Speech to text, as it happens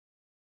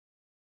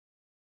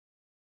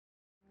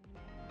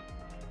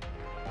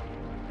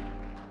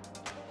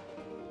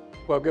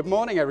Well, good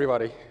morning,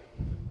 everybody.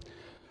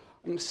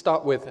 I'm going to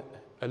start with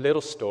a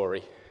little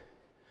story.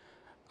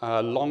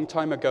 A long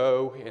time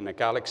ago in a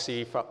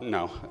galaxy, about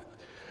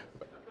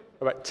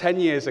 10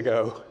 years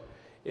ago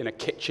in a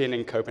kitchen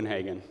in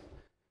Copenhagen,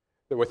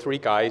 there were three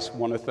guys,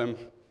 one of them,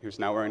 who's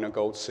now wearing a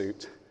gold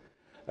suit,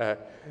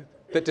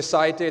 that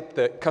decided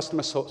that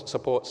customer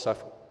support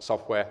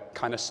software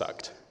kind of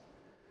sucked.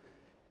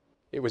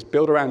 It was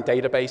built around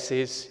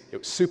databases, it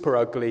was super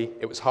ugly,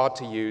 it was hard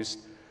to use,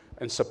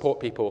 and support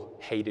people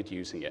hated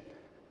using it.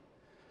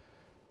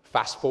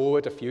 Fast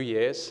forward a few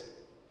years,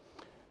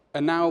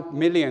 and now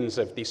millions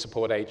of these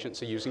support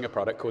agents are using a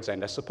product called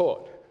Zendesk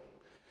Support,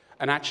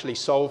 and actually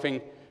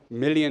solving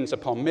millions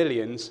upon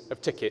millions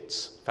of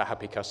tickets for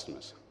happy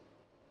customers.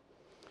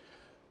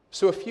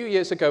 So a few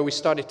years ago, we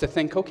started to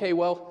think, okay,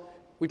 well,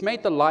 we've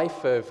made the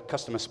life of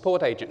customer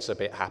support agents a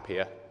bit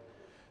happier,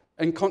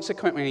 and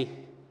consequently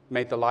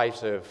made the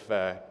lives of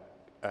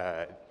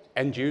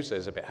end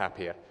users a bit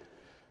happier.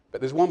 But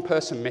there's one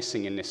person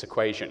missing in this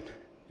equation,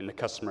 in the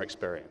customer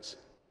experience.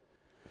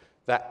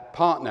 That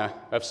partner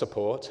of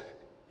support,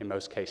 in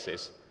most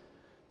cases,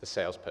 the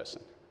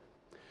salesperson.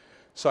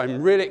 So I'm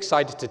really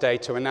excited today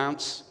to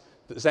announce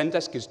that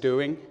Zendesk is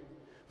doing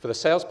for the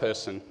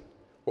salesperson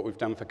what we've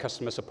done for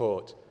customer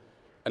support,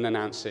 and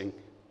announcing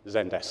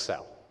Zendesk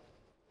Sell.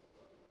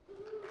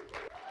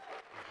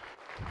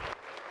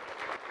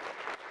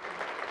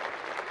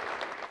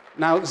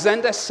 Now,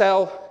 Zendesk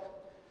Sell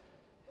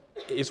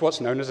is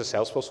what's known as a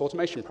Salesforce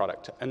automation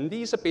product. And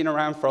these have been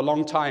around for a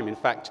long time, in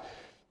fact,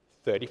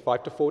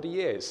 35 to 40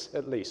 years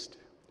at least.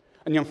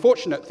 And the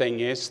unfortunate thing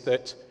is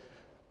that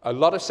a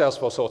lot of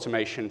Salesforce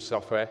automation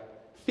software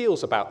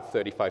feels about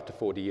 35 to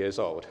 40 years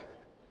old.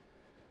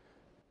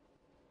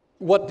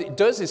 What it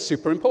does is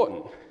super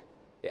important.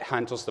 It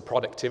handles the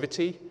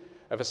productivity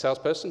of a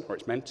salesperson, or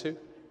it's meant to,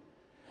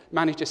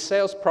 manages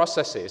sales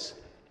processes,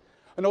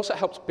 and also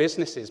helps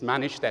businesses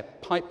manage their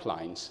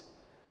pipelines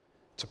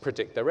to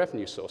predict their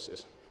revenue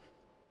sources.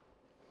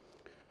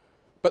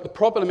 But the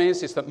problem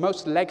is that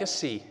most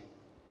legacy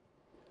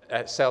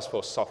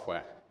Salesforce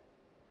software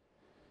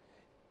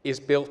is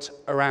built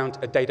around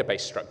a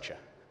database structure.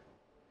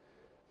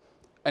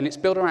 And it's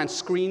built around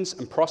screens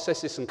and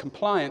processes and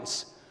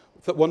compliance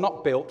that were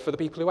not built for the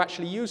people who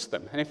actually use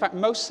them. And in fact,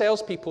 most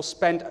salespeople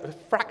spend a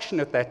fraction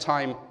of their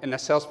time in their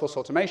Salesforce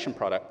automation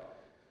product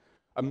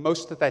and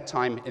most of their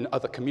time in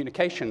other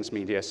communications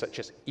media, such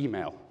as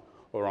email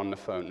or on the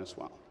phone as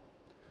well.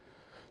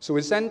 So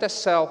with Zendesk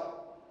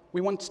Sell, we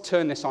want to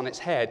turn this on its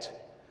head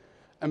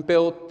and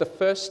build the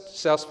first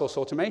Salesforce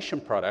automation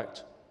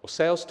product, or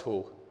sales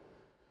tool,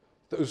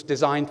 that was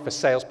designed for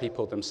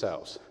salespeople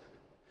themselves.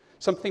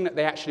 Something that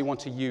they actually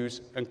want to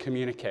use and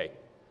communicate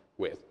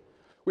with.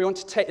 We want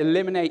to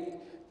eliminate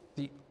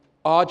the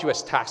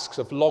arduous tasks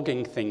of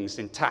logging things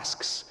in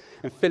tasks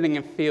and filling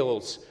in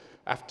fields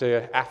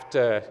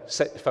after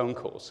set phone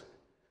calls,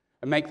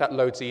 and make that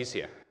loads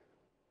easier.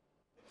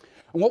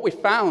 And what we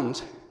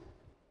found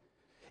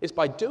is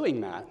by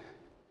doing that,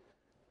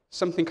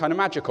 something kind of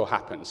magical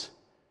happens,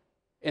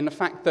 in the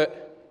fact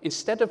that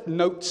instead of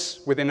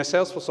notes within a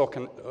Salesforce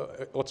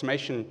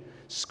automation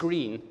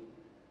screen,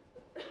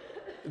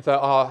 there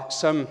are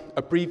some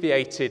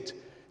abbreviated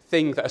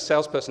thing that a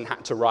salesperson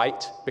had to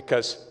write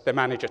because their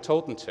manager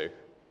told them to.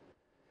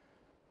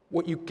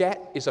 What you get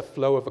is a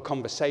flow of a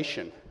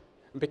conversation.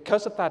 And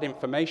because of that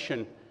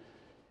information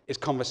is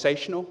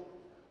conversational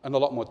and a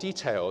lot more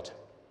detailed,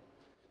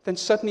 then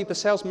suddenly the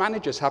sales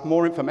managers have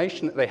more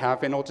information that they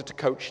have in order to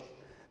coach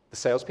the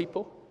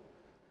salespeople,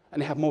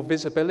 and they have more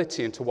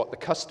visibility into what the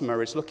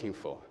customer is looking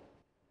for.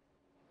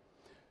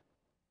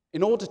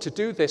 In order to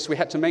do this, we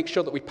had to make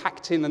sure that we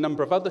packed in a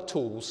number of other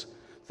tools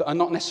that are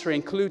not necessarily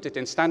included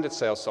in standard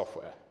sales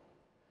software,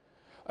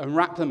 and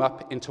wrap them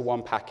up into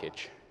one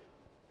package,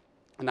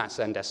 and that's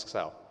Zendesk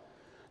Sell.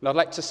 And I'd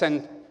like to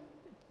spend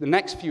the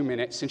next few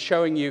minutes in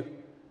showing you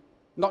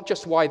not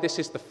just why this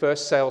is the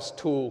first sales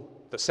tool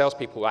that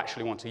salespeople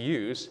actually want to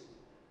use.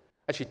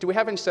 Actually, do we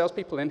have any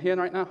salespeople in here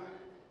right now?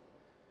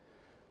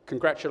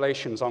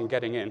 Congratulations on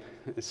getting in.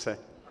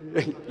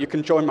 You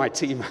can join my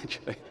team,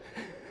 actually.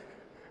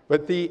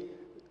 But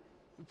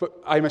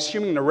I'm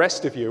assuming the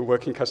rest of you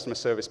work in customer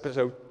service. But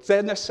so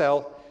Zendesk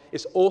Sell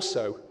is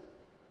also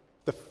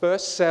the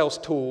first sales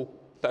tool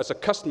that, as a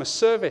customer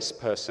service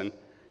person,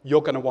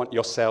 you're going to want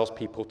your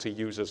salespeople to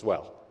use as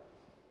well.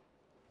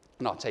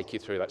 And I'll take you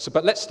through that.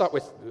 But let's start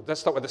with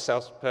the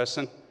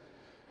salesperson.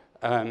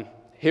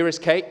 Here is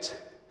Kate.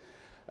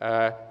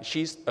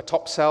 She's a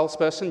top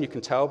salesperson. You can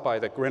tell by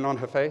the grin on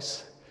her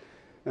face.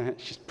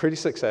 She's pretty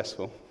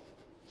successful.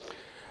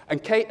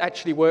 And Kate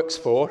actually works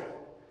for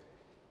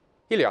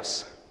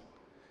Helios.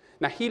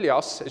 Now,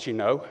 Helios, as you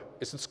know,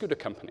 is the scooter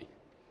company.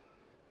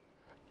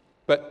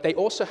 But they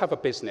also have a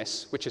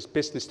business, which is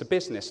business to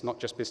business, not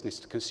just business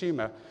to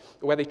consumer,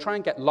 where they try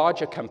and get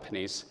larger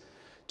companies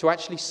to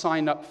actually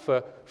sign up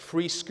for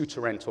free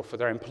scooter rental for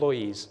their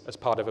employees as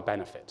part of a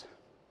benefit.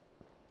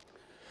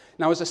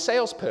 Now, as a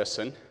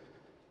salesperson,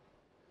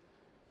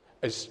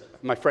 as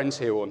my friends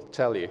here will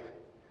tell you,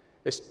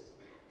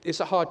 it's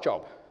a hard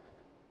job.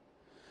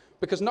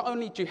 Because not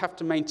only do you have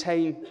to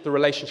maintain the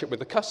relationship with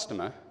the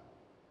customer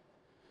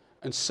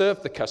and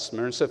serve the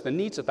customer and serve the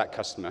needs of that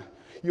customer,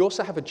 you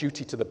also have a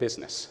duty to the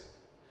business.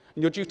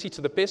 And your duty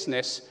to the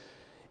business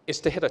is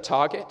to hit a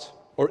target,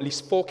 or at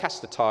least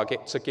forecast a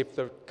target to give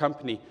the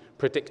company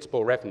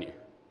predictable revenue.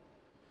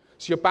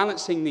 So you're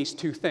balancing these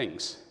two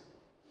things.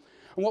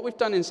 And what we've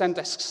done in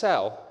Zendesk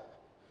Sell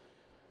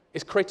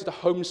is created a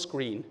home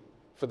screen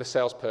for the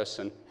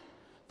salesperson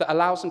that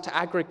allows them to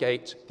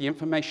aggregate the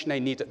information they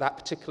need at that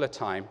particular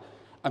time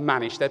and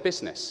manage their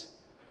business.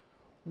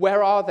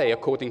 Where are they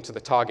according to the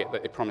target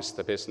that they promised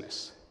the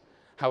business?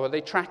 How are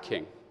they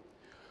tracking?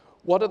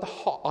 What are the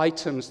hot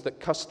items that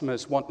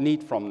customers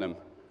need from them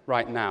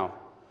right now?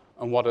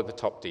 And what are the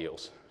top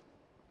deals?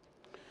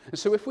 And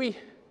so if we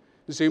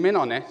zoom in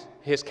on it,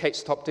 here's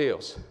Kate's top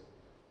deals.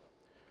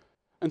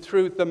 And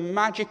through the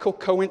magical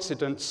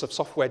coincidence of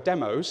software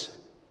demos,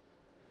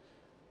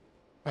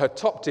 her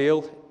top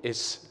deal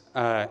is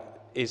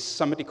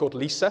somebody called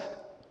Lisa,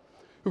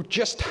 who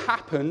just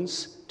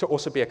happens to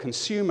also be a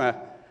consumer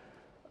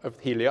of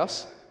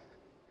Helios,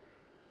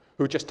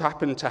 who just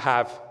happened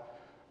to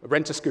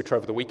rent a scooter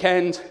over the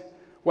weekend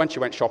when she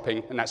went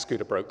shopping, and that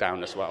scooter broke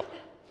down as well.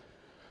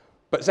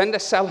 But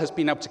Zendesk Sell has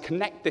been able to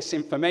connect this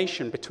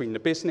information between the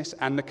business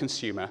and the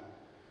consumer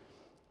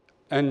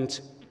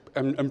and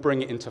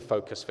bring it into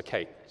focus for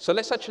Kate. So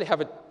let's actually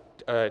have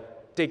a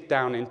dig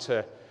down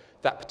into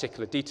that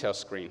particular detail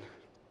screen.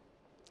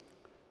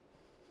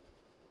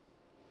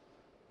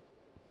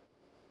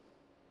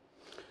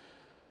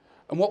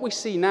 And what we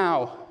see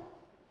now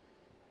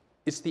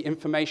is the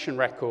information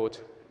record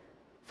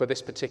for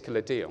this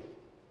particular deal.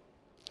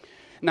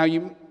 Now,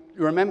 you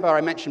remember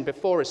I mentioned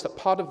before is that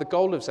part of the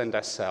goal of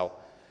Zendesk Sell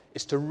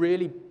is to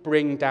really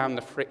bring down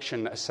the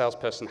friction that a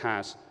salesperson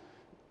has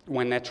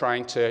when they're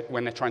trying to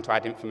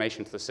add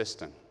information to the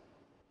system.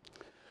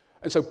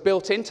 And so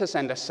built into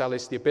Zendesk Sell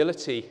is the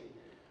ability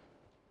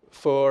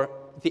for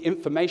the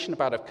information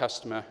about a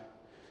customer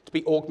to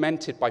be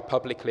augmented by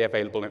publicly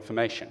available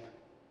information.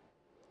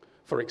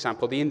 For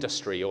example, the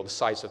industry or the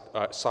size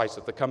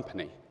of the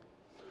company,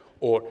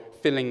 or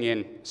filling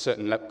in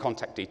certain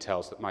contact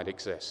details that might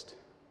exist.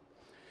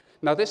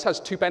 Now, this has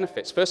two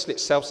benefits. Firstly, it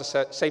saves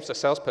the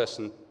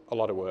salesperson a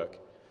lot of work,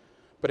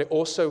 but it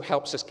also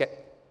helps us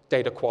get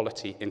data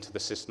quality into the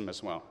system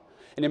as well.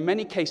 And in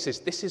many cases,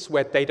 this is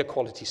where data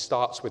quality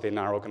starts within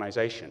our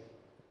organization.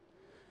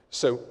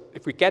 So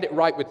if we get it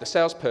right with the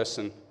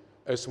salesperson,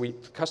 as the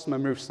customer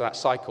moves to that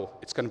cycle,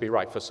 it's going to be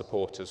right for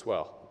support as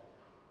well.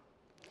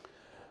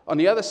 On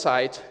the other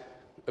side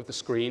of the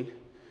screen,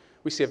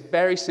 we see a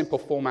very simple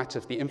format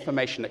of the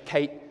information that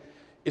Kate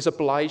is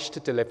obliged to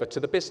deliver to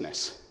the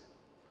business.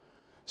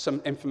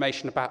 Some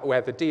information about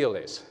where the deal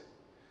is,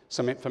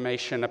 some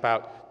information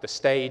about the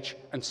stage,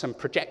 and some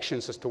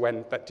projections as to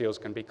when that deal is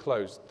going to be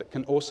closed that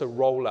can also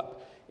roll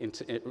up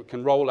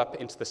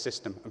into the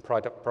system and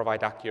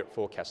provide accurate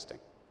forecasting.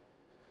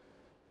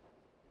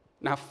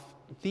 Now,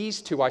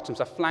 these two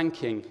items are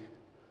flanking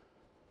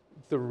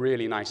the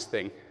really nice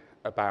thing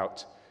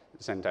about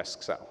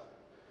Zendesk Sell.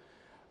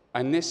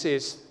 And this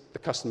is the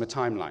customer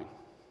timeline.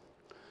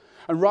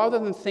 And rather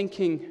than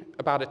thinking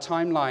about a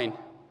timeline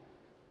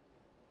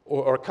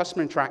or a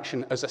customer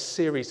interaction as a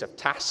series of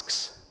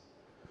tasks,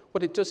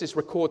 what it does is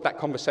record that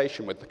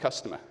conversation with the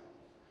customer.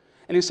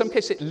 And in some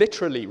cases, it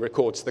literally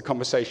records the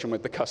conversation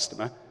with the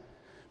customer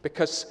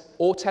because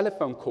all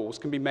telephone calls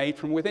can be made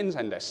from within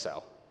Zendesk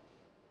Sell.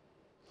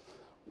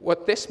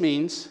 What this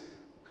means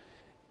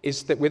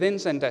is that within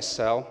Zendesk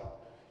Sell,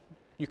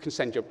 you can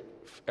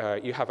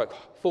you have a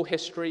full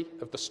history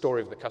of the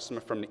story of the customer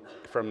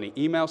from the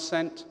email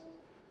sent,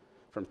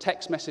 from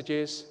text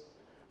messages,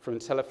 from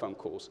telephone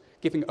calls,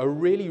 giving a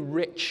really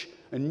rich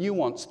and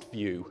nuanced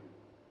view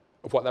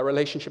of what that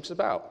relationship's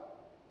about.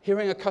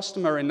 Hearing a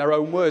customer in their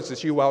own words,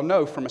 as you well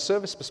know from a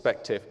service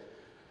perspective,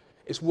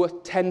 is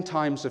worth 10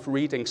 times of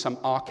reading some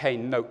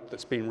arcane note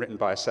that's been written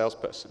by a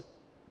salesperson.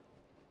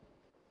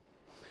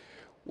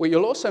 What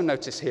you'll also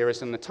notice here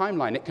is in the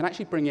timeline, it can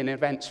actually bring in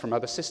events from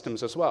other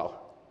systems as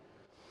well.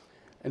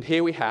 And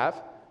here we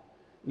have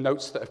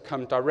notes that have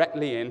come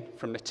directly in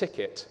from the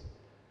ticket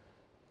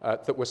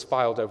that was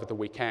filed over the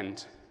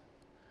weekend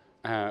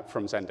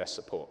from Zendesk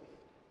support.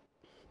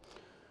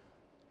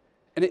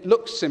 And it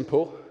looks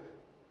simple.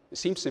 It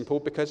seems simple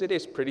because it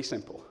is pretty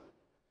simple.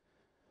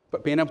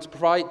 But being able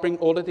to bring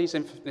all of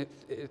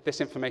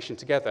this information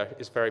together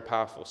is very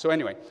powerful. So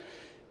anyway,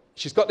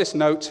 she's got this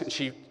note, and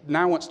she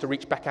now wants to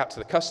reach back out to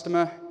the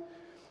customer,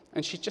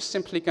 and she's just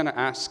simply going to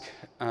ask,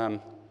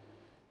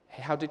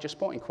 hey, how did your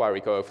sport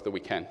inquiry go over the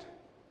weekend?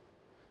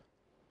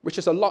 Which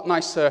is a lot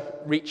nicer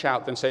reach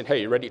out than saying,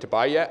 hey, you ready to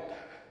buy yet?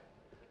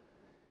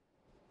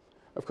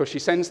 Of course, she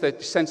sends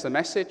the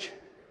message.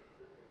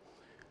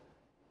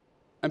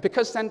 And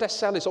because Zendesk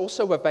Sell is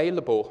also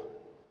available,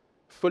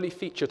 fully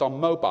featured on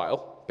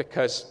mobile,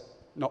 because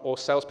not all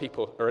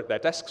salespeople are at their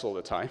desks all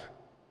the time,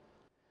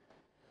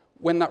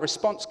 when that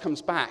response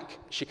comes back,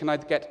 she can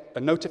either get a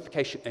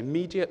notification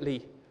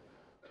immediately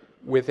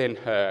within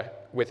her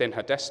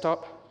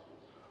desktop,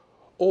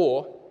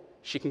 or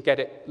she can get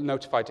it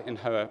notified in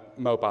her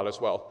mobile as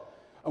well.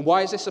 And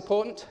why is this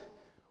important?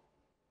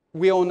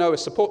 We all know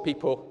as support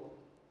people,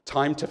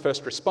 time to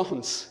first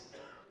response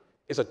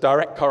is a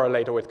direct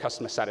correlator with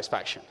customer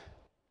satisfaction.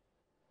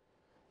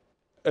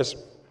 As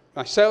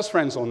my sales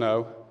friends all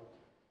know,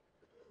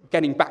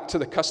 getting back to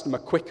the customer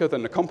quicker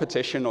than the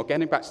competition or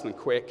getting back to them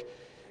quick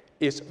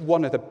is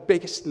one of the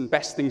biggest and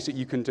best things that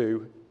you can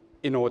do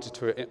in order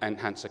to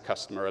enhance a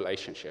customer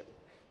relationship.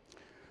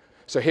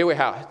 So here we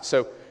are.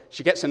 So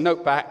she gets a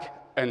note back,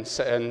 and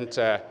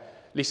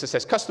Lisa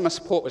says, customer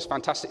support was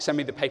fantastic, send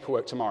me the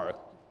paperwork tomorrow.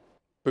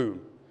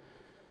 Boom.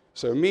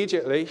 So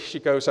immediately she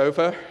goes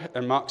over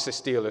and marks this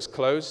deal as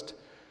closed.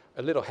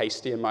 A little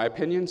hasty in my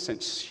opinion,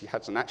 since she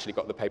hasn't actually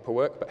got the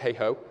paperwork, but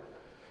hey-ho.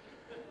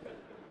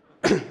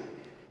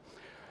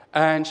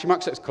 And she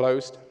marks it as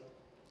closed.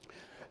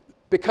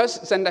 Because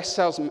Zendesk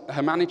Sales,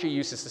 her manager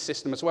uses the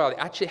system as well, it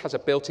actually has a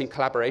built-in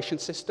collaboration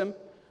system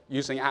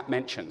using app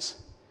mentions.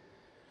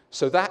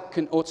 So that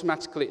can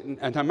automatically,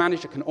 and her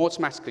manager can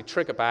automatically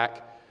trigger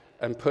back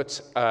and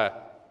put a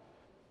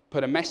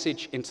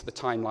message into the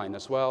timeline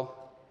as well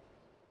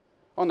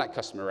on that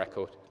customer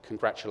record,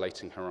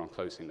 congratulating her on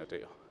closing the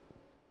deal.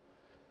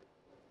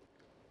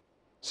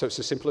 So it's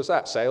as simple as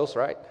that, sales,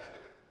 right?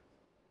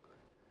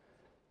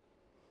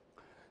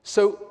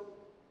 So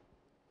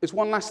there's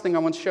one last thing I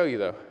want to show you,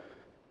 though.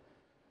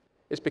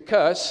 It's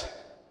because,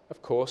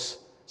 of course,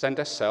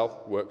 Zendesk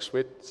Sell works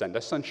with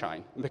Zendesk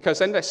Sunshine. And because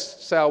Zendesk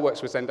Sell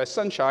works with Zendesk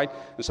Sunshine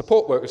and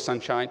support works with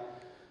Sunshine,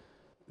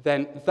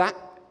 then the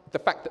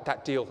fact that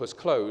that deal has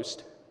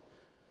closed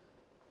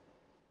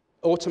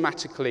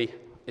automatically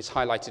is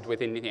highlighted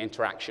within the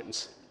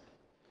interactions.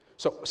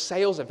 So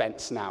sales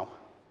events now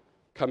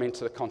come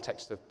into the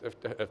context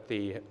of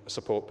the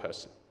support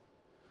person,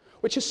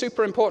 which is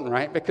super important,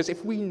 right? Because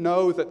if we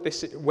know that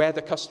this is where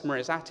the customer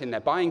is at in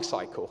their buying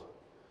cycle,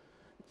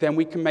 then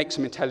we can make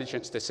some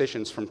intelligent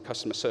decisions from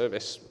customer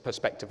service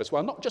perspective as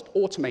well, not just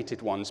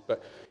automated ones,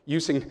 but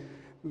using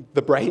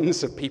the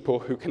brains of people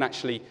who can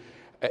actually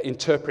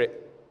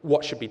interpret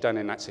what should be done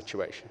in that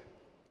situation.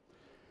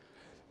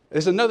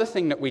 There's another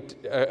thing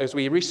that as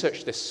we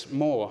researched this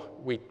more,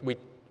 we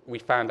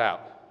found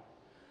out,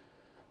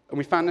 and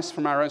we found this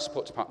from our own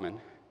support department,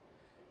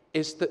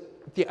 is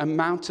that the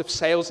amount of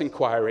sales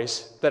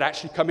inquiries that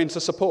actually come into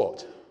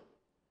support.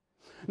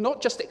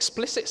 Not just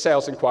explicit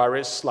sales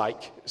inquiries,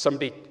 like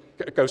somebody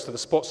goes to the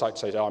support site and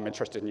says, oh, I'm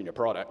interested in your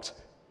product.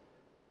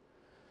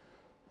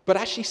 But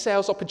actually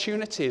sales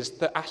opportunities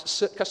that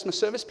customer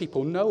service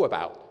people know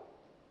about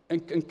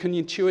and can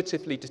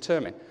intuitively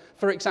determine.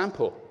 For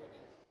example,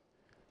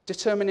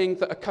 determining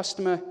that a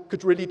customer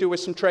could really do with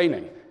some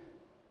training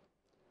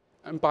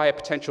and buy a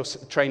potential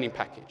training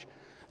package.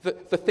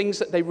 The things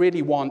that they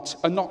really want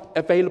are not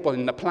available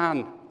in the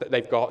plan that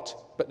they've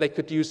got, but they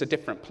could use a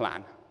different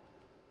plan.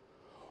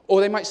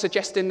 Or they might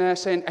suggest in there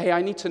saying, hey,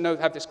 I need to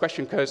have this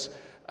question because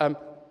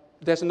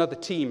there's another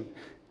team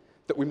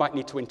that we might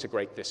need to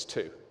integrate this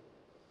to.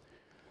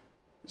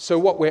 So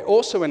what we're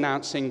also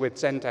announcing with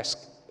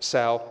Zendesk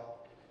Sell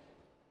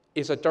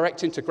is a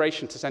direct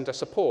integration to Zendesk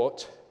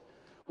Support,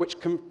 which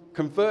can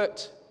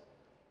convert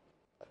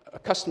a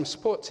customer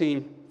support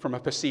team from a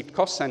perceived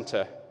cost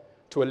center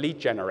to a lead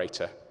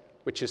generator,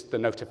 which is the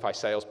Notify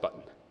Sales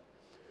button,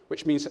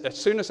 which means that as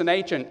soon as an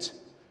agent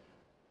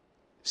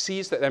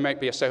sees that there might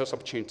be a sales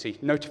opportunity,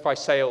 Notify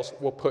Sales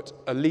will put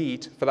a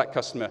lead for that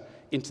customer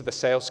into the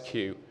sales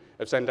queue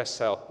of Zendesk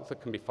Sell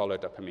that can be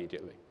followed up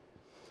immediately.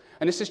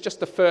 And this is just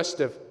the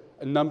first of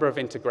a number of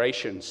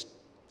integrations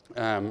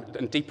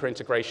and deeper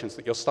integrations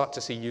that you'll start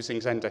to see using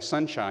Zendesk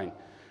Sunshine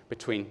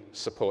between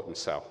support and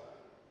sell.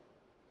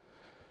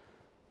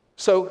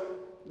 So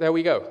there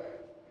we go.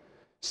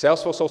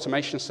 Salesforce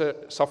automation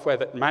software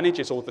that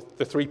manages all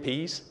the 3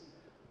 Ps.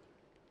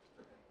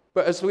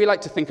 But as we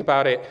like to think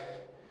about it,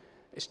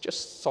 it's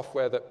just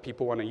software that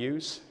people want to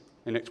use,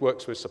 and it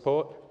works with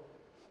support,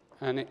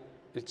 and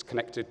it's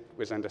connected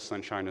with Zendesk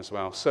Sunshine as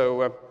well.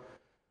 So,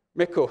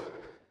 Mikko,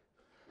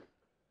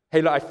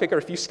 hey, look, I figure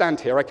if you stand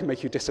here, I can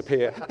make you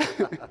disappear.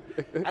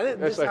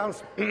 This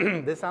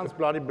sounds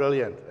bloody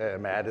brilliant,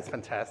 Matt. It's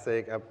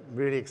fantastic. I'm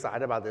really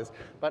excited about this.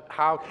 But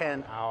how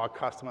can our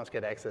customers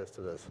get access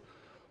to this?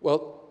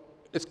 Well,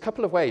 there's a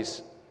couple of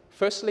ways.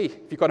 Firstly,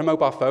 if you've got a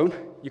mobile phone,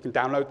 you can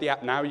download the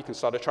app now, you can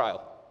start a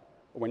trial.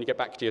 When you get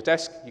back to your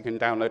desk, you can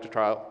download a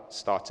trial,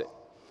 start it.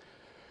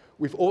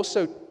 We've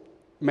also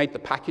made the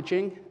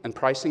packaging and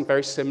pricing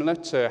very similar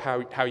to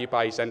how you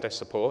buy Zendesk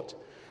Support.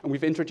 And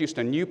we've introduced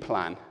a new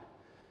plan,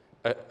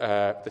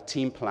 the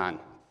team plan,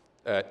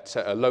 at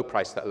a low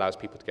price that allows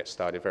people to get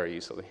started very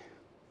easily.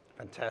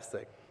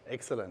 Fantastic.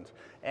 Excellent.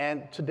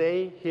 And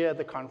today, here at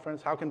the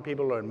conference, how can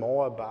people learn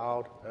more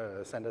about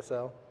Zendesk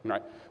Sell?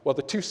 Right. Well,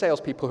 the 2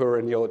 salespeople who are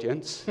in the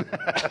audience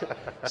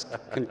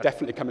can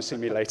definitely come and see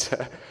me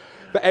later.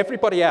 But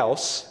everybody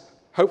else,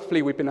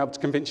 hopefully we've been able to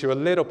convince you a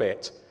little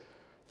bit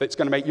that it's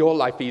going to make your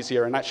life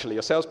easier and actually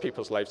your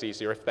salespeople's lives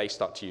easier if they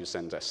start to use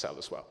Zendesk Sell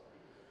as well.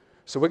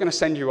 So we're going to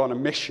send you on a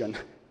mission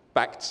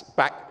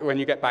back when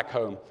you get back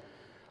home.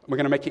 we're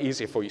going to make it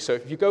easier for you. So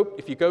if you go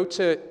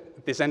to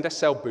the Zendesk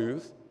Sell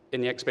booth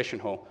in the exhibition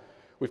hall,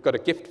 we've got a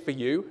gift for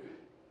you,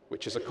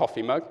 which is a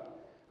coffee mug,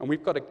 and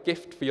we've got a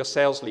gift for your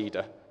sales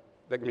leader.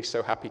 They're going to be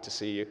so happy to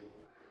see you,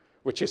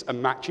 which is a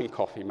matching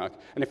coffee mug.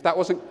 And if that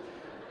wasn't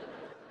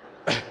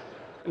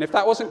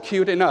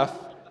cute enough,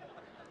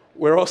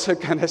 we're also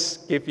going to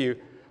give you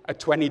a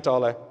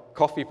 $20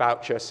 coffee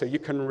voucher so you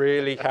can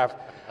really have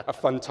a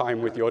fun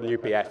time with your new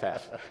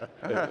BFF.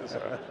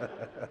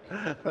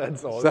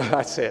 That's awesome. So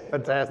that's it.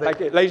 Fantastic. Thank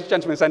you. Ladies and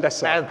gentlemen, Zendesk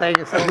Sell. Thank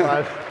you so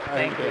much.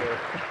 Thank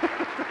you.